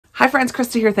Hi friends,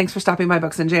 Krista here. Thanks for stopping by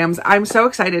Books and Jams. I'm so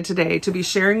excited today to be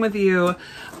sharing with you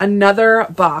another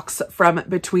box from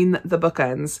Between the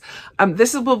Bookends.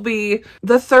 This will be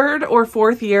the third or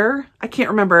fourth year, I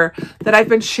can't remember, that I've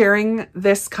been sharing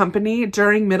this company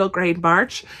during middle grade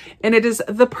March, and it is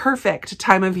the perfect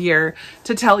time of year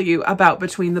to tell you about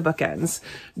Between the Bookends.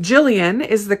 Jillian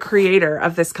is the creator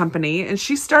of this company, and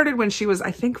she started when she was, I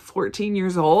think, 14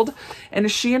 years old,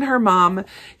 and she and her mom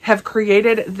have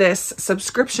created this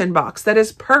subscription box that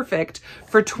is perfect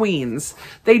for tweens.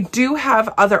 They do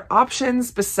have other options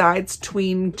besides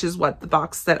tween, which is what the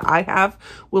box that I have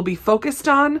will be focused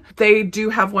on. They do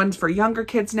have ones for younger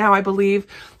kids now, I believe.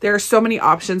 There are so many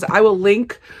options. I will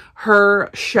link her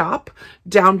shop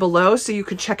down below so you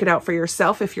can check it out for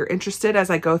yourself if you're interested as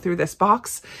I go through this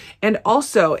box. And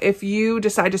also, if you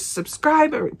decide to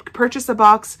subscribe or purchase a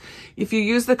box, if you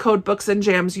use the code Books and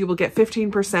Jams, you will get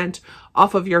 15%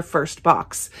 off of your first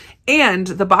box. And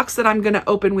the box that I'm going to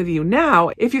open with you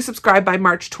now, if you subscribe by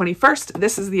March 21st,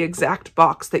 this is the exact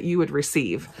box that you would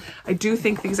receive. I do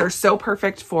think these are so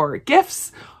perfect for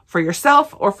gifts, for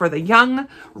yourself, or for the young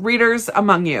readers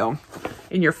among you.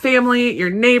 In your family, your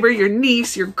neighbor, your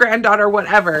niece, your granddaughter,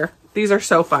 whatever. These are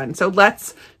so fun. So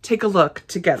let's take a look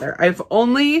together. I've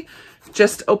only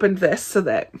just opened this so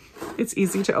that it's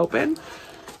easy to open.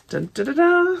 Dun, da, da,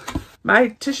 da. My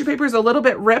tissue paper is a little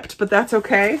bit ripped, but that's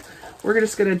okay. We're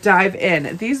just going to dive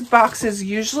in. These boxes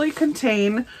usually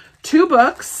contain 2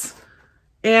 books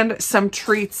and some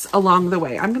treats along the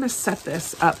way. I'm going to set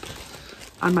this up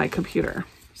on my computer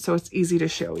so it's easy to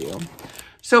show you.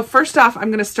 So first off, I'm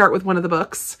going to start with one of the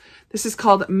books. This is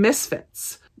called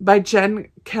Misfits by Jen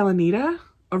Kalanita,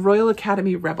 A Royal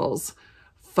Academy Rebels.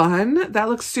 Fun. That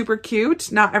looks super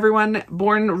cute. Not everyone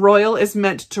born royal is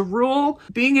meant to rule.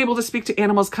 Being able to speak to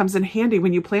animals comes in handy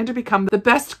when you plan to become the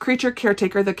best creature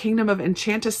caretaker the kingdom of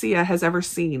Enchantasia has ever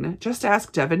seen. Just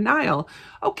ask Devin Nile.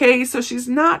 Okay, so she's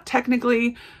not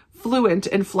technically fluent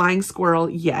in flying squirrel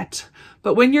yet.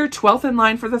 But when you're 12th in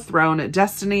line for the throne,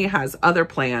 destiny has other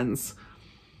plans.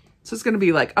 So it's going to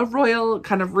be like a royal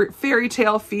kind of fairy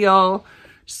tale feel.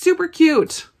 Super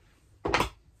cute.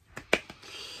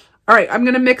 All right, I'm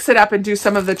going to mix it up and do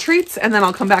some of the treats, and then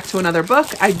I'll come back to another book.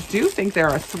 I do think there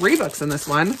are 3 books in this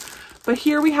one, but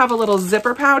here we have a little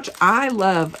zipper pouch. I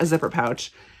love a zipper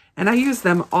pouch, and I use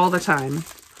them all the time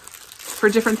for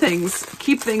different things.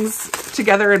 Keep things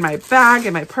together in my bag,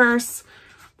 in my purse.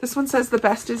 This one says the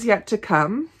best is yet to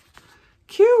come.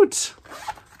 Cute.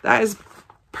 That is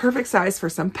perfect size for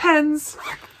some pens.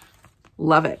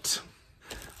 Love it.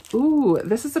 Ooh,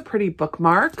 this is a pretty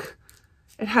bookmark.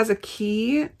 It has a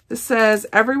key. This says,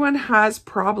 everyone has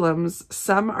problems.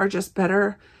 Some are just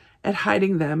better at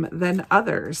hiding them than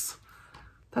others.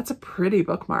 That's a pretty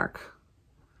bookmark.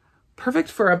 Perfect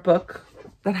for a book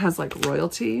that has like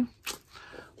royalty.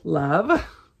 Love.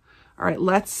 All right,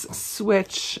 let's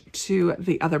switch to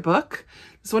the other book.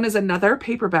 This one is another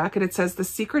paperback, and it says The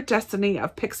Secret Destiny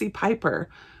of Pixie Piper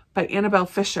by Annabelle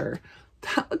Fisher.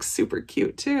 That looks super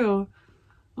cute too.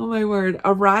 Oh my word.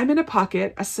 A rhyme in a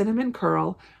pocket, a cinnamon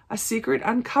curl, a secret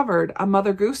uncovered, a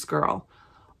Mother Goose girl.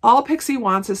 All Pixie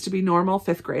wants is to be normal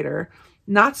 5th grader,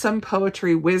 not some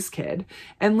poetry whiz kid,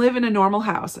 and live in a normal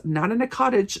house, not in a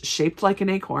cottage shaped like an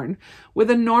acorn,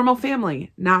 with a normal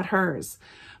family, not hers.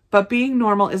 But being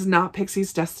normal is not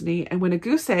Pixie's destiny, and when a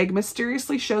goose egg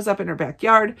mysteriously shows up in her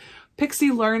backyard,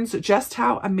 Pixie learns just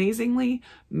how amazingly,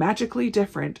 magically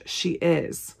different she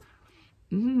is.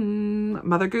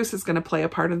 Mother Goose is going to play a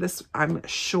part of this, I'm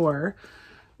sure.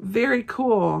 Very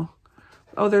cool.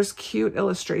 Oh, there's cute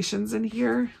illustrations in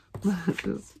here.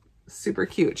 Super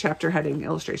cute chapter heading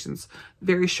illustrations.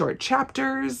 Very short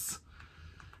chapters.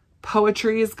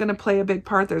 Poetry is going to play a big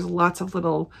part. There's lots of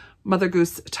little Mother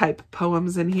Goose type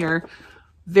poems in here.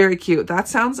 Very cute. That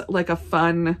sounds like a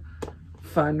fun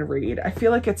read. I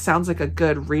feel like it sounds like a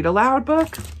good read aloud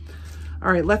book.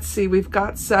 All right, let's see. We've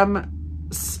got some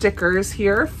stickers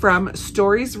here from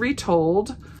Stories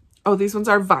Retold. Oh, these ones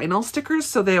are vinyl stickers,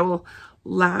 so they will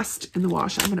last in the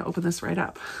wash. I'm going to open this right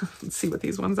up and see what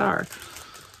these ones are.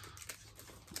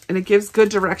 And it gives good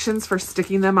directions for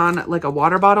sticking them on like a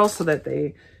water bottle so that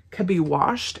they can be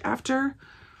washed after.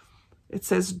 It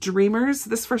says Dreamers.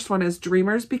 This first one is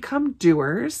Dreamers Become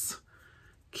Doers.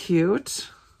 Cute.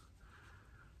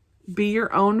 Be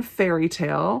Your Own Fairy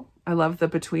Tale. I love the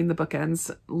Between the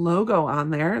Bookends logo on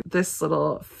there. This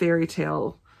little fairy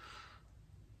tale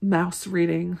mouse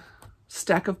reading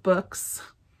stack of books.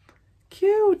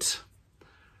 Cute.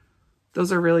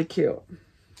 Those are really cute.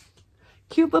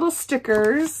 Cute little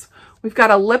stickers. We've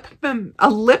got a lip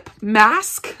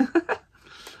mask.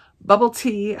 Bubble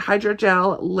Tea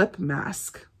Hydrogel Lip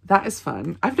Mask. That is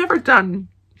fun. I've never done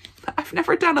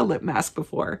a lip mask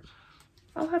before.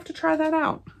 I'll have to try that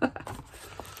out.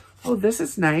 Oh, this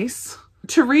is nice.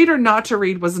 To read or not to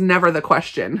read was never the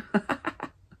question.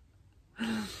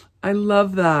 I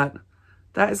love that.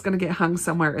 That is going to get hung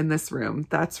somewhere in this room.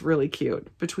 That's really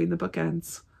cute. Between the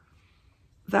Bookends.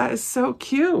 That is so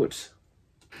cute.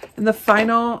 And the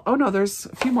final, oh no, there's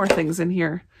a few more things in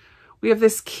here. We have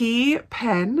this key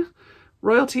pen.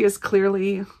 Royalty is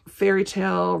clearly fairy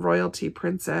tale, royalty,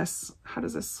 princess. How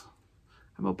does this,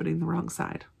 I'm opening the wrong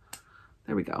side.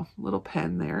 There we go, little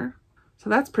pen there. So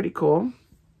that's pretty cool.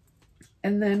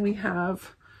 And then we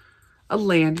have a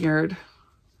lanyard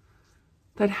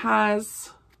that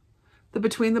has the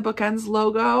Between the Bookends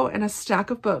logo and a stack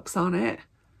of books on it.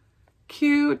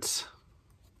 Cute.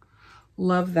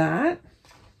 Love that.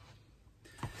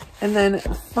 And then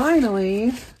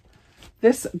finally,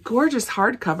 this gorgeous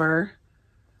hardcover,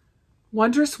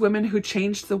 Wondrous Women Who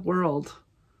Changed the World.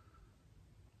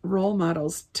 Role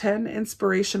models, 10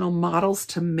 inspirational models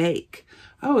to make.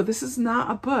 Oh, this is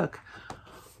not a book.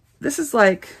 This is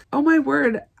like, oh my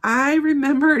word, I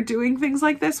remember doing things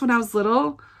like this when I was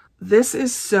little. This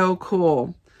is so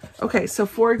cool. Okay, so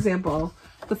for example,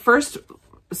 the first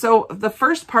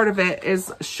part of it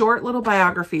is short little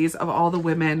biographies of all the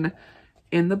women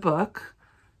in the book.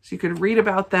 So you could read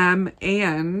about them,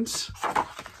 and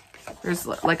there's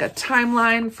like a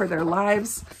timeline for their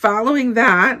lives. Following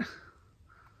that,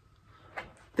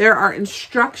 there are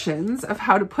instructions of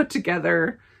how to put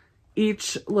together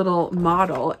each little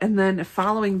model. And then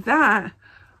following that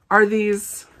are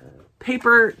these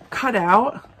paper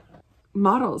cutout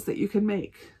models that you can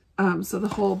make. So the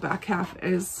whole back half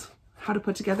is how to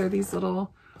put together these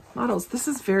little models. This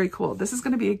is very cool. This is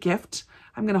going to be a gift.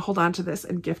 I'm going to hold on to this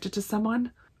and gift it to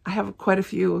someone. I have quite a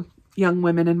few young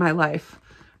women in my life,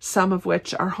 some of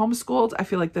which are homeschooled. I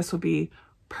feel like this would be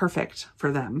perfect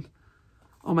for them.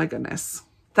 Oh my goodness.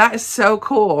 That is so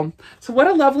cool. So what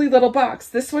a lovely little box.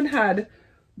 This one had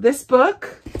this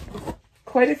book,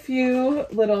 quite a few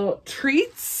little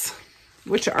treats,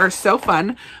 which are so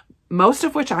fun. Most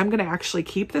of which I'm going to actually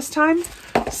keep this time.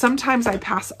 Sometimes I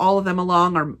pass all of them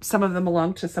along, or some of them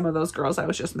along to some of those girls I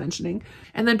was just mentioning.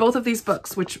 And then both of these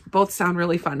books, which both sound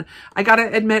really fun. I got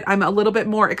to admit, I'm a little bit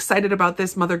more excited about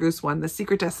this Mother Goose one, The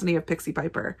Secret Destiny of Pixie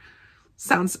Piper.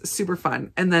 Sounds super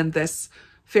fun. And then this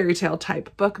fairy tale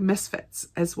type book, Misfits,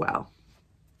 as well.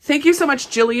 Thank you so much,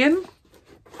 Jillian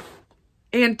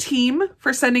and team,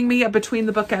 for sending me a Between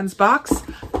the Bookends box.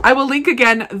 I will link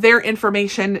again their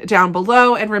information down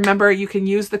below. And remember, you can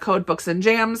use the code Books and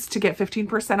Jams to get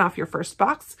 15% off your first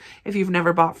box if you've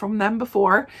never bought from them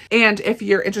before. And if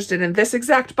you're interested in this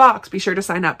exact box, be sure to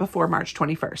sign up before March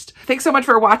 21st. Thanks so much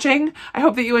for watching. I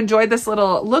hope that you enjoyed this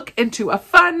little look into a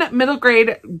fun middle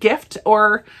grade gift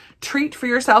or treat for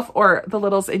yourself or the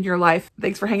littles in your life.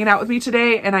 Thanks for hanging out with me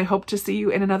today, and I hope to see you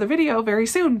in another video very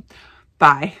soon.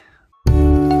 Bye.